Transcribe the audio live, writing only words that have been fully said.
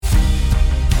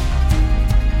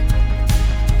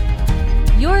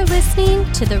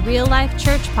listening to the Real Life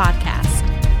Church podcast.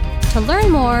 To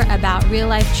learn more about Real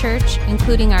Life Church,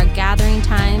 including our gathering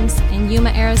times in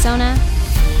Yuma, Arizona,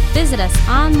 visit us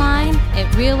online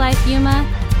at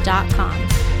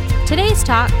reallifeyuma.com. Today's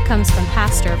talk comes from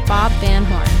Pastor Bob Van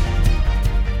Horn.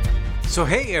 So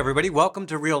hey everybody, welcome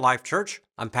to Real Life Church.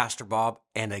 I'm Pastor Bob,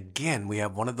 and again, we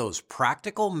have one of those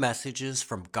practical messages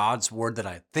from God's Word that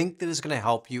I think that is going to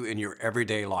help you in your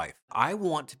everyday life. I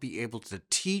want to be able to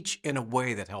teach in a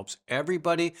way that helps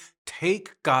everybody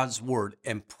take God's Word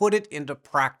and put it into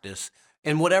practice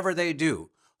in whatever they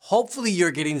do. Hopefully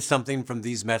you're getting something from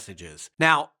these messages.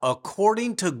 Now,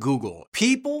 according to Google,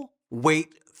 people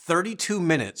wait 32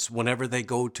 minutes whenever they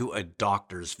go to a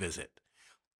doctor's visit.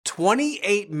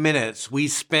 28 minutes we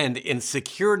spend in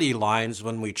security lines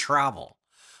when we travel.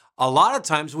 A lot of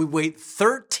times we wait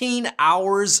 13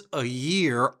 hours a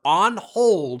year on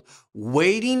hold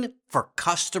waiting for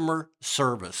customer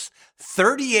service.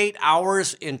 38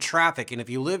 hours in traffic. And if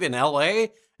you live in LA,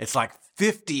 it's like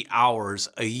 50 hours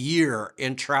a year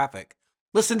in traffic.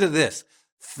 Listen to this.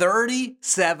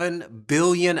 37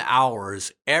 billion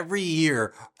hours every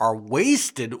year are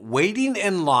wasted waiting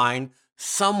in line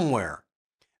somewhere.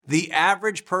 The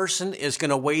average person is going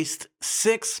to waste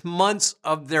 6 months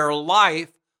of their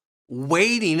life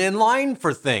waiting in line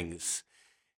for things.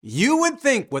 You would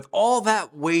think with all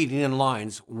that waiting in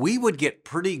lines, we would get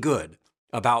pretty good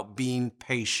about being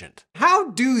patient.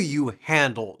 How do you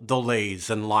handle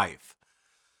delays in life?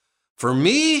 For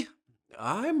me,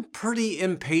 I'm pretty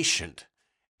impatient.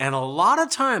 And a lot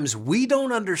of times we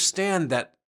don't understand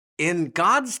that in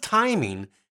God's timing,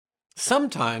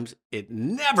 sometimes it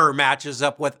never matches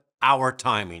up with our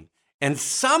timing. And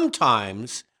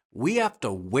sometimes we have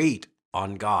to wait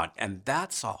on God. And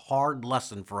that's a hard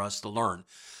lesson for us to learn.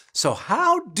 So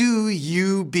how do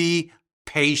you be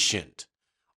patient?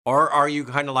 Or are you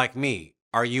kind of like me?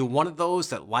 Are you one of those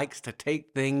that likes to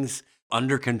take things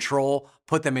under control,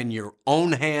 put them in your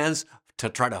own hands to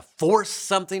try to force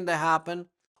something to happen?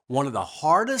 One of the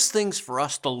hardest things for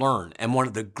us to learn and one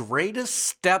of the greatest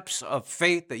steps of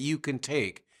faith that you can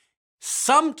take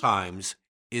sometimes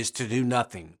is to do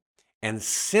nothing and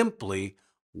simply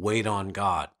wait on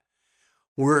God.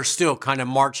 We're still kind of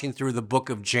marching through the book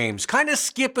of James, kind of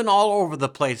skipping all over the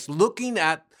place, looking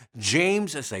at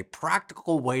James as a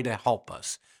practical way to help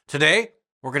us. Today,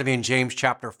 we're going to be in James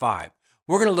chapter 5.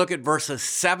 We're going to look at verses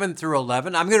 7 through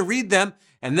 11. I'm going to read them,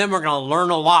 and then we're going to learn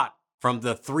a lot from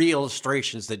the 3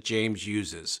 illustrations that James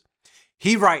uses.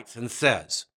 He writes and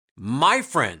says, "My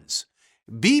friends,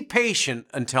 be patient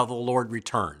until the Lord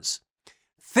returns.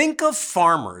 Think of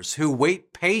farmers who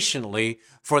wait patiently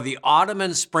for the autumn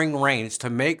and spring rains to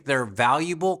make their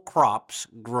valuable crops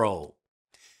grow.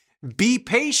 Be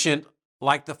patient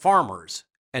like the farmers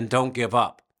and don't give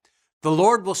up. The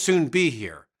Lord will soon be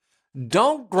here.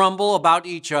 Don't grumble about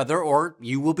each other or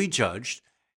you will be judged,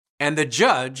 and the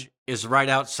judge is right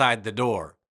outside the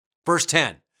door." Verse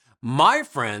 10, "My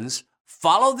friends,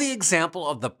 follow the example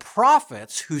of the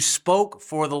prophets who spoke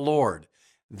for the Lord.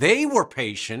 They were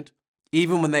patient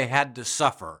even when they had to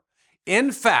suffer.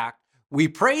 In fact, we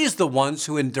praise the ones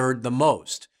who endured the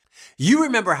most. You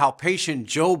remember how patient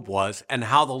Job was and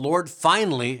how the Lord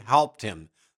finally helped him.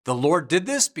 The Lord did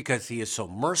this because he is so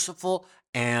merciful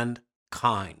and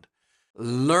kind."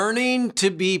 Learning to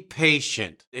be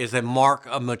patient is a mark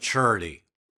of maturity.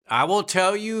 I will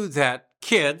tell you that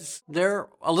kids, they're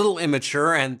a little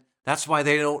immature, and that's why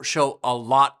they don't show a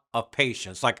lot of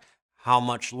patience. Like, how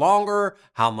much longer?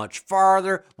 How much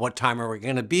farther? What time are we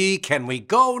going to be? Can we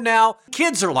go now?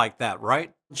 Kids are like that,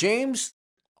 right? James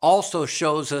also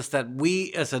shows us that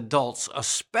we as adults,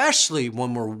 especially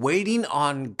when we're waiting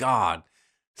on God,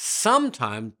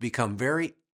 sometimes become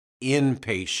very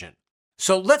impatient.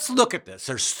 So let's look at this.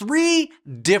 There's 3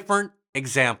 different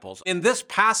examples. In this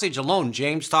passage alone,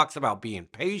 James talks about being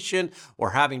patient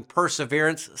or having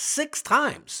perseverance 6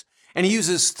 times. And he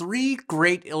uses 3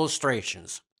 great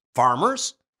illustrations: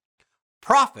 farmers,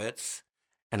 prophets,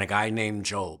 and a guy named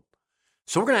Job.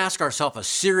 So we're going to ask ourselves a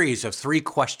series of 3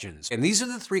 questions. And these are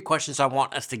the 3 questions I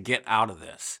want us to get out of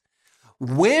this.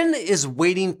 When is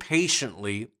waiting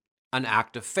patiently an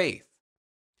act of faith?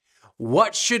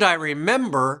 What should I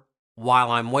remember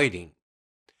while I'm waiting?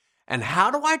 And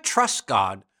how do I trust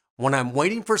God when I'm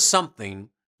waiting for something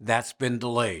that's been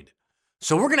delayed?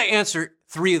 So we're going to answer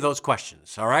 3 of those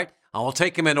questions, all right? I will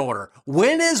take them in order.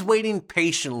 When is waiting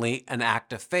patiently an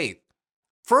act of faith?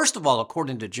 First of all,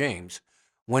 according to James,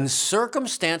 when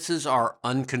circumstances are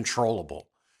uncontrollable.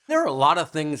 There are a lot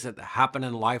of things that happen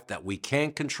in life that we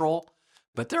can control,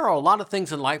 but there are a lot of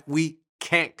things in life we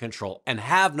can't control and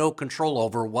have no control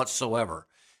over whatsoever.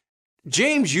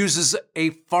 James uses a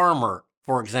farmer,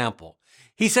 for example.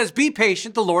 He says, be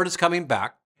patient, the Lord is coming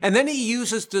back. And then he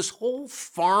uses this whole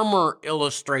farmer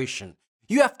illustration.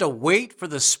 You have to wait for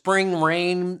the spring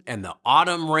rain and the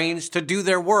autumn rains to do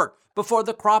their work before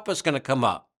the crop is going to come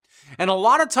up. And a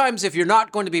lot of times, if you're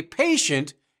not going to be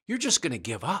patient, you're just going to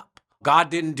give up. God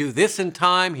didn't do this in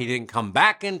time. He didn't come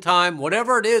back in time,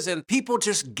 whatever it is. And people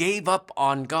just gave up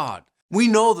on God. We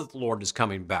know that the Lord is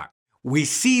coming back. We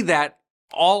see that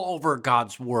all over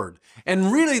God's word.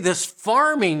 And really, this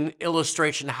farming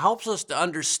illustration helps us to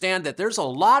understand that there's a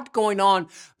lot going on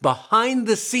behind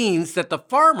the scenes that the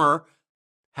farmer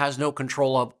has no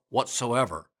control of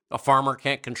whatsoever. A farmer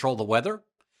can't control the weather.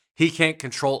 He can't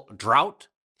control drought.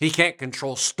 He can't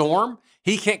control storm.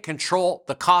 He can't control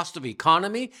the cost of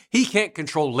economy. He can't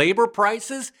control labor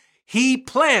prices. He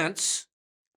plants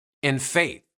in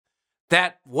faith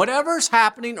that whatever's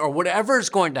happening or whatever is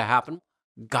going to happen,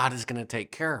 God is going to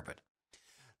take care of it.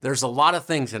 There's a lot of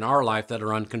things in our life that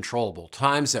are uncontrollable.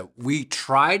 Times that we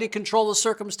try to control the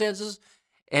circumstances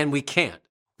and we can't.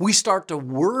 We start to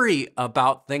worry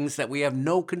about things that we have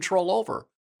no control over.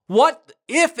 What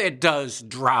if it does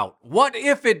drought? What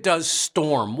if it does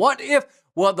storm? What if,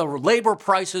 the labor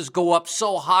prices go up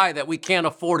so high that we can't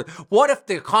afford it? What if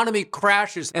the economy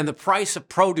crashes and the price of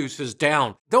produce is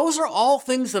down? Those are all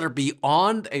things that are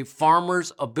beyond a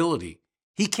farmer's ability.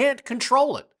 He can't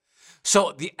control it.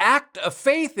 So the act of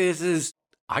faith is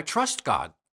I trust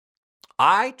God.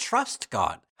 I trust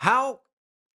God. How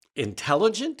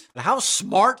intelligent, how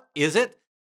smart is it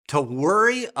to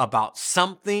worry about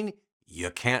something you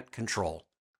can't control?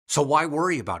 So why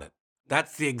worry about it?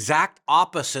 That's the exact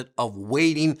opposite of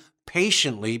waiting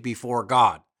patiently before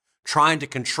God, trying to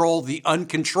control the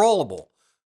uncontrollable.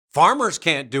 Farmers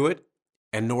can't do it,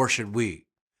 and nor should we.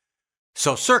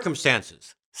 So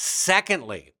circumstances.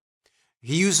 Secondly,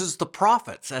 he uses the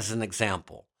prophets as an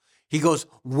example. He goes,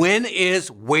 when is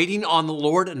waiting on the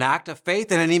Lord an act of faith?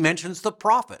 And then he mentions the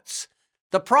prophets.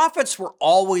 The prophets were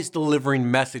always delivering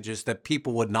messages that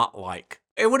people would not like.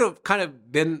 It would have kind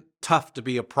of been tough to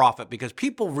be a prophet because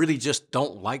people really just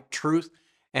don't like truth.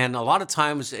 And a lot of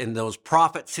times in those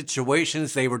prophet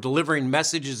situations, they were delivering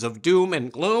messages of doom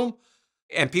and gloom,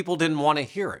 and people didn't want to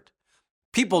hear it.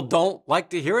 People don't like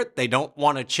to hear it. They don't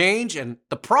want to change. And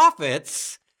the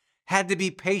prophets had to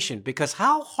be patient because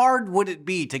how hard would it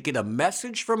be to get a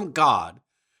message from God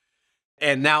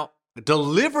and now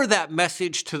deliver that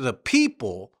message to the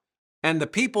people, and the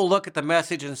people look at the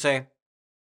message and say,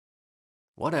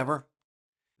 whatever.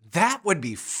 That would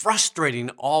be frustrating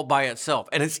all by itself.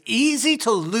 And it's easy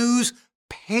to lose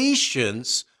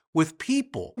patience with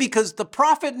people because the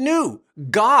prophet knew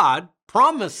God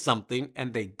promised something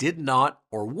and they did not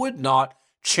or would not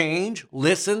change,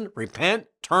 listen, repent,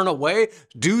 turn away,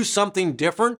 do something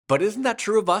different. But isn't that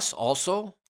true of us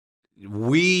also?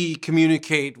 We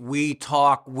communicate, we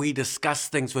talk, we discuss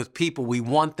things with people. We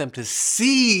want them to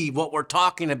see what we're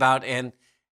talking about, and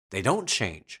they don't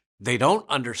change. They don't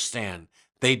understand.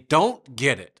 They don't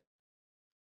get it.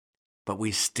 But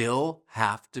we still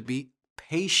have to be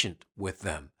patient with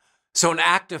them. So an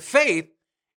act of faith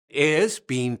is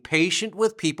being patient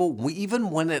with people even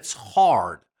when it's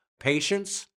hard.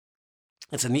 Patience,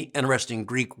 it's an interesting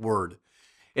Greek word.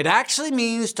 It actually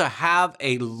means to have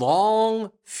a long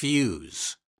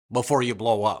fuse before you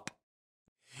blow up.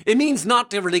 It means not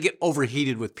to really get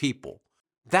overheated with people.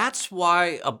 That's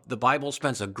why the Bible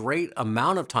spends a great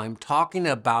amount of time talking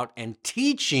about and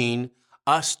teaching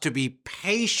us to be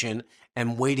patient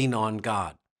and waiting on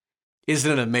God.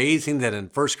 Isn't it amazing that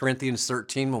in 1 Corinthians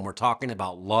 13, when we're talking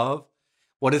about love,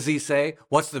 what does he say?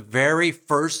 What's the very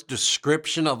first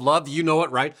description of love? You know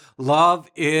it, right? Love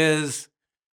is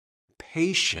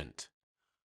patient.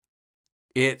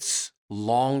 It's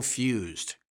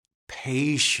long-fused,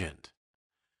 patient.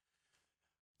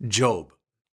 Job.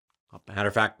 Matter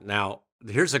of fact, now,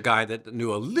 here's a guy that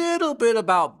knew a little bit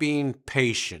about being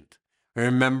patient.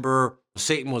 Remember,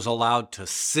 Satan was allowed to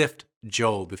sift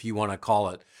Job, if you want to call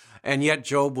it. And yet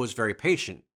Job was very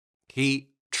patient. He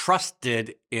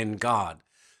trusted in God.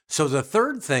 So the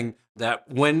third thing, that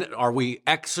when are we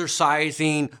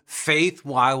exercising faith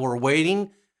while we're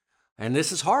waiting? And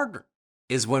this is harder,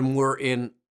 is when we're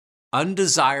in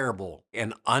undesirable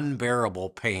and unbearable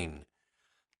pain.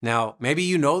 Now, maybe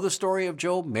you know the story of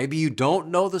Job. Maybe you don't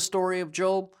know the story of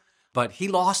Job, but he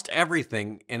lost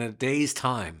everything in a day's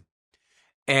time.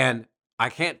 And I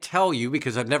can't tell you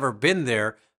because I've never been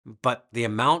there, but the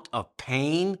amount of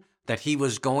pain that he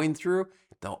was going through,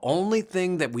 the only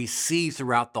thing that we see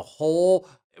throughout the whole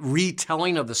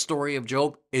retelling of the story of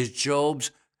Job is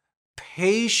Job's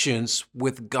patience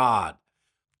with God.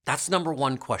 That's number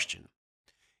one question.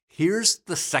 Here's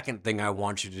the second thing I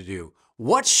want you to do.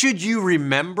 What should you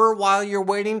remember while you're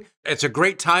waiting? It's a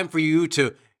great time for you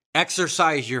to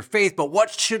exercise your faith, but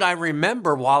what should I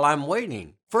remember while I'm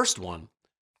waiting? First one,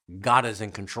 God is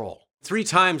in control. 3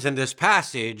 times in this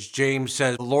passage, James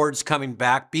says, the Lord's coming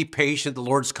back. Be patient. The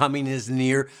Lord's coming is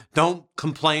near. Don't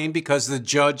complain because the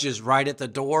judge is right at the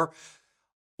door.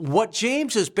 What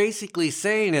James is basically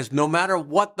saying is no matter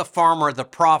what the farmer, the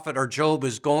prophet, or Job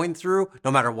is going through, no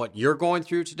matter what you're going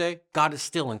through today, God is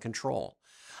still in control.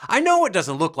 I know it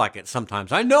doesn't look like it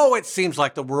sometimes. I know it seems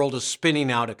like the world is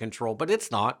spinning out of control, but it's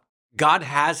not. God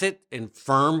has it in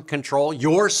firm control.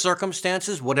 Your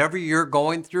circumstances, whatever you're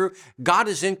going through, God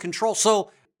is in control.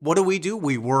 So what do?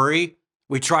 We worry.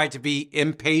 We try to be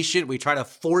impatient. We try to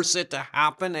force it to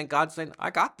happen. And God's saying, I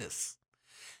got this.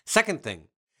 Second thing,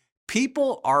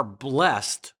 people are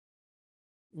blessed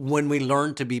when we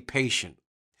learn to be patient.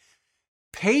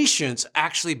 Patience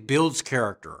actually builds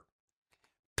character.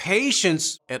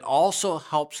 Patience, it also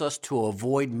helps us to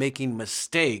avoid making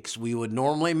mistakes we would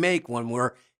normally make when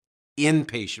we're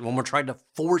impatient, when we're trying to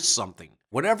force something.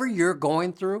 Whatever you're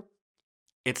going through,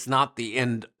 it's not the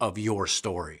end of your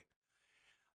story.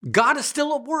 God is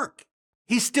still at work.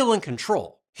 He's still in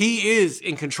control. He is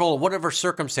in control of whatever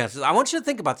circumstances. I want you to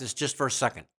think about this just for a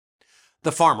second.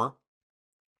 The farmer,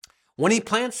 when he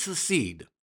plants the seed,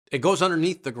 it goes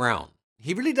underneath the ground.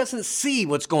 He really doesn't see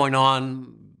what's going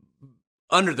on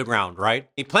under the ground, right?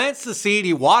 He plants the seed,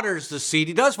 he waters the seed,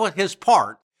 he does his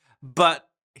part, but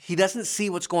he doesn't see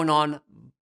what's going on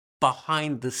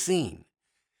behind the scene.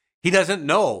 He doesn't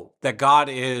know that God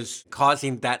is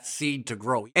causing that seed to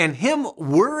grow. And him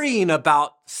worrying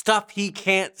about stuff he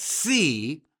can't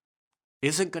see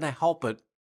isn't going to help it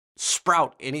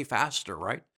sprout any faster,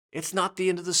 right? It's not the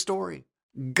end of the story.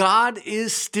 God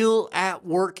is still at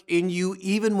work in you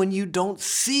even when you don't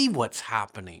see what's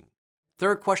happening.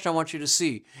 Third question I want you to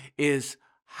see is,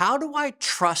 how do I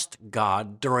trust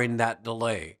God during that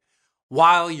delay?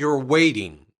 While you're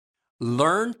waiting,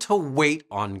 learn to wait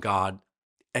on God,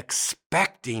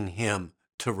 expecting him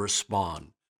to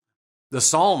respond. The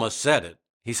psalmist said it.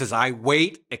 He says, I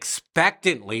wait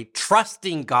expectantly,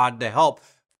 trusting God to help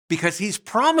because he's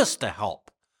promised to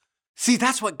help. See,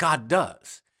 that's what God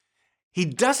does. He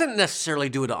doesn't necessarily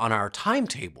do it on our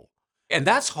timetable, and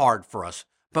that's hard for us,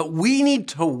 but we need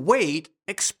to wait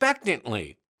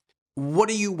expectantly. What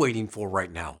are you waiting for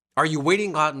right now? Are you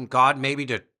waiting on God maybe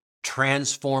to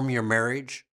transform your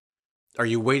marriage? Are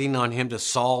you waiting on him to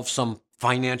solve some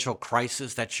financial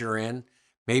crisis that you're in?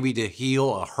 Maybe to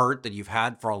heal a hurt that you've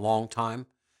had for a long time?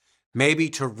 Maybe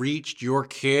to reach your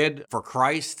kid for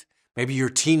Christ? Maybe your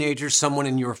teenager, someone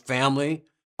in your family?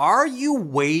 Are you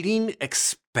waiting,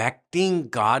 expecting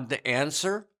God to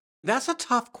answer? That's a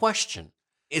tough question.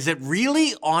 Is it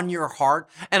really on your heart?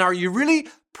 And are you really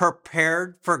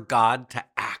prepared for God to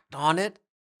act on it?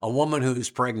 A woman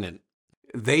who's pregnant,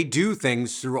 they do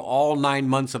things through all 9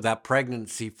 months of that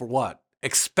pregnancy for what?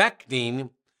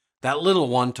 Expecting that little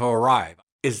one to arrive.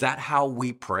 Is that how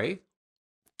we pray?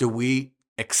 Do we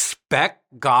expect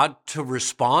God to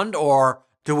respond, or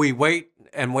do we wait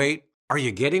and wait? Are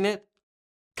you getting it?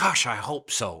 Gosh, I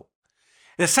hope so.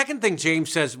 The second thing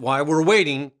James says, while we're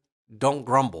waiting, don't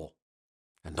grumble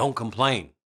and don't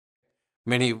complain.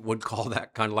 Many would call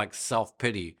that kind of like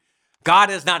self-pity. God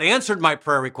has not answered my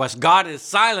prayer request. God is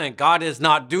silent. God is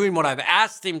not doing what I've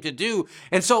asked him to do.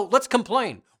 And so let's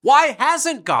complain. Why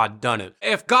hasn't God done it?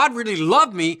 If God really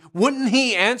loved me, wouldn't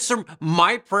he answer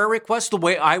my prayer request the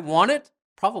way I want it?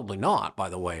 Probably not, by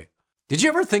the way. Did you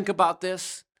ever think about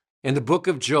this? In the book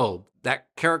of Job, that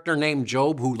character named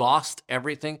Job who lost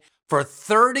everything, for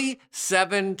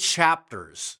 37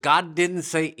 chapters, God didn't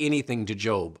say anything to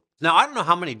Job. Now, I don't know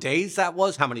how many days that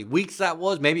was, how many weeks that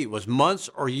was. Maybe it was months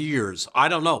or years. I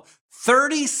don't know.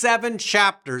 37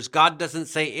 chapters, God doesn't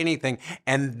say anything.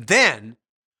 And then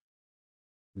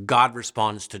God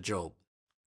responds to Job.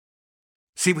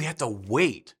 See, we have to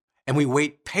wait, and we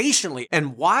wait patiently.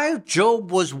 And while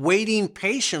Job was waiting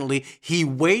patiently, he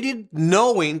waited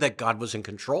knowing that God was in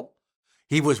control.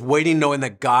 He was waiting knowing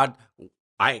that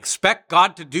I expect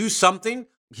God to do something.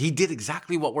 He did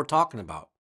exactly what we're talking about.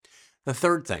 The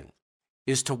third thing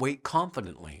is to wait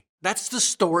confidently. That's the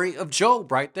story of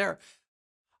Job right there.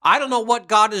 I don't know what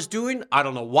God is doing. I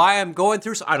don't know why I'm going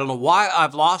through. I don't know why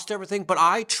I've lost everything, but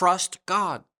I trust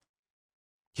God.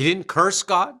 He didn't curse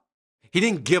God. He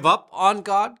didn't give up on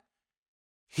God.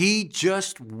 He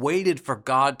just waited for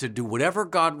God to do whatever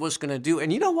God was going to do.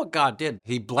 And you know what God did?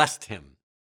 He blessed him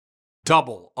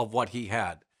double of what he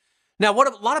had. Now, what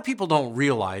a lot of people don't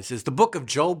realize is the book of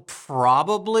Job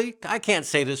probably, I can't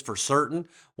say this for certain,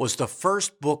 was the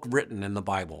first book written in the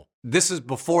Bible. This is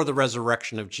before the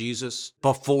resurrection of Jesus,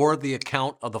 before the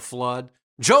account of the flood.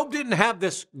 Job didn't have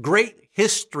this great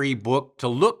history book to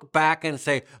look back and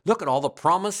say, look at all the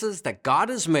promises that God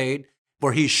has made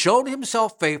where he showed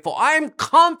himself faithful. I'm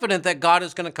confident that God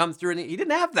is going to come through. And he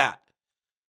didn't have that.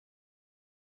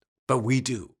 But we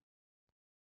do.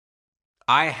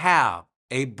 I have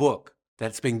a book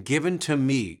that's been given to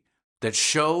me that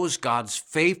shows God's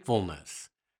faithfulness,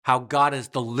 how God has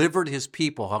delivered his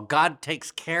people, how God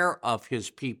takes care of his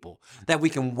people, that we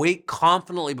can wait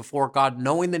confidently before God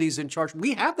knowing that he's in charge.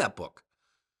 We have that book.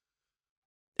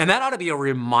 And that ought to be a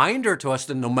reminder to us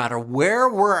that no matter where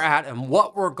we're at and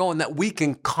what we're going, that we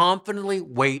can confidently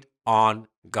wait on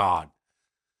God.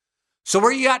 So where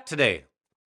are you at today?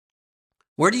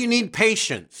 Where do you need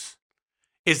patience?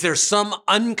 Is there some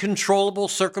uncontrollable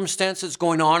circumstances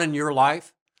going on in your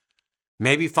life?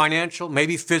 Maybe financial,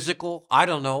 maybe physical, I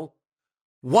don't know.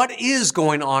 What is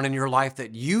going on in your life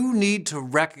that you need to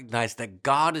recognize that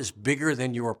God is bigger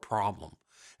than your problem,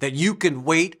 that you can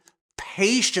wait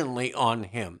patiently on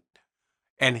him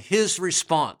and his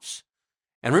response?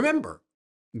 And remember,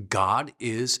 God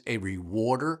is a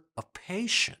rewarder of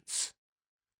patience.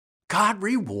 God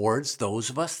rewards those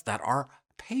of us that are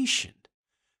patient.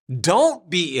 Don't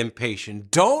be impatient.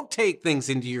 Don't take things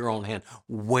into your own hand.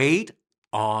 Wait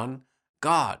on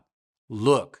God.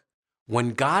 Look,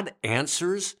 when God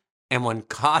answers and when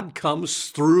God comes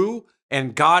through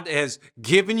and God has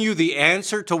given you the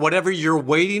answer to whatever you're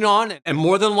waiting on, and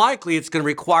more than likely it's going to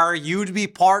require you to be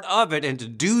part of it and to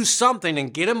do something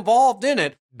and get involved in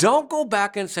it, don't go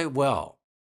back and say, well,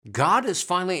 God has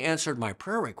finally answered my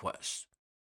prayer request.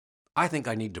 I think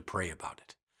I need to pray about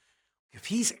it. If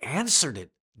he's answered it,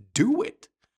 do it.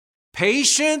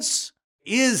 Patience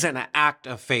is an act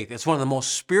of faith. It's one of the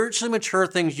most spiritually mature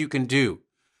things you can do.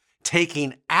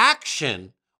 Taking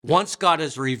action once God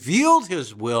has revealed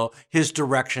his will, his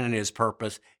direction, and his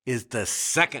purpose is the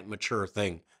second mature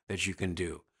thing that you can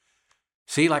do.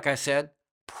 See, like I said,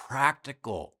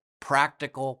 practical.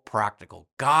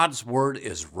 God's word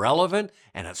is relevant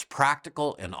and it's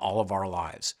practical in all of our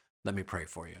lives. Let me pray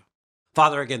for you.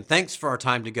 Father, again, thanks for our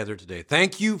time together today.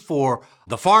 Thank you for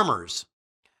the farmers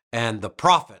and the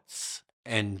prophets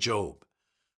and Job.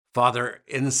 Father,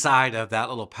 inside of that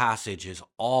little passage is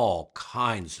all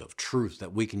kinds of truth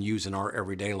that we can use in our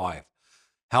everyday life.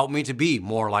 Help me to be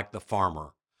more like the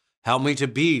farmer. Help me to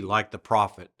be like the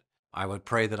prophet. I would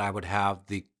pray that I would have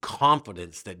the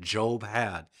confidence that Job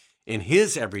had in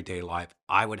his everyday life.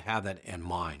 I would have that in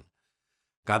mine.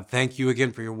 God, thank you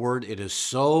again for your word. It is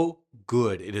so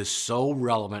good. It is so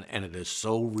relevant, and it is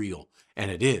so real.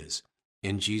 And it is.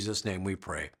 In Jesus' name we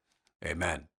pray.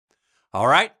 Amen. All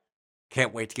right.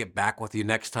 Can't wait to get back with you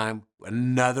next time.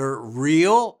 Another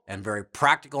real and very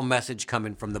practical message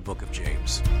coming from the book of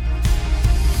James.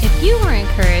 If you were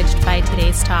encouraged by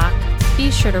today's talk, be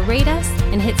sure to rate us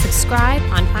and hit subscribe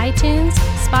on iTunes,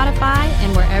 Spotify,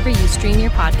 and wherever you stream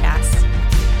your podcasts.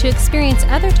 To experience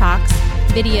other talks,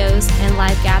 videos, and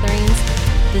live gatherings,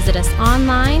 visit us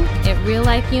online at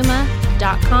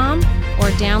reallifeyuma.com or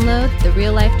download the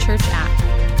Real Life Church app.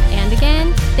 And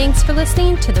again, thanks for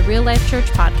listening to the Real Life Church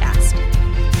podcast.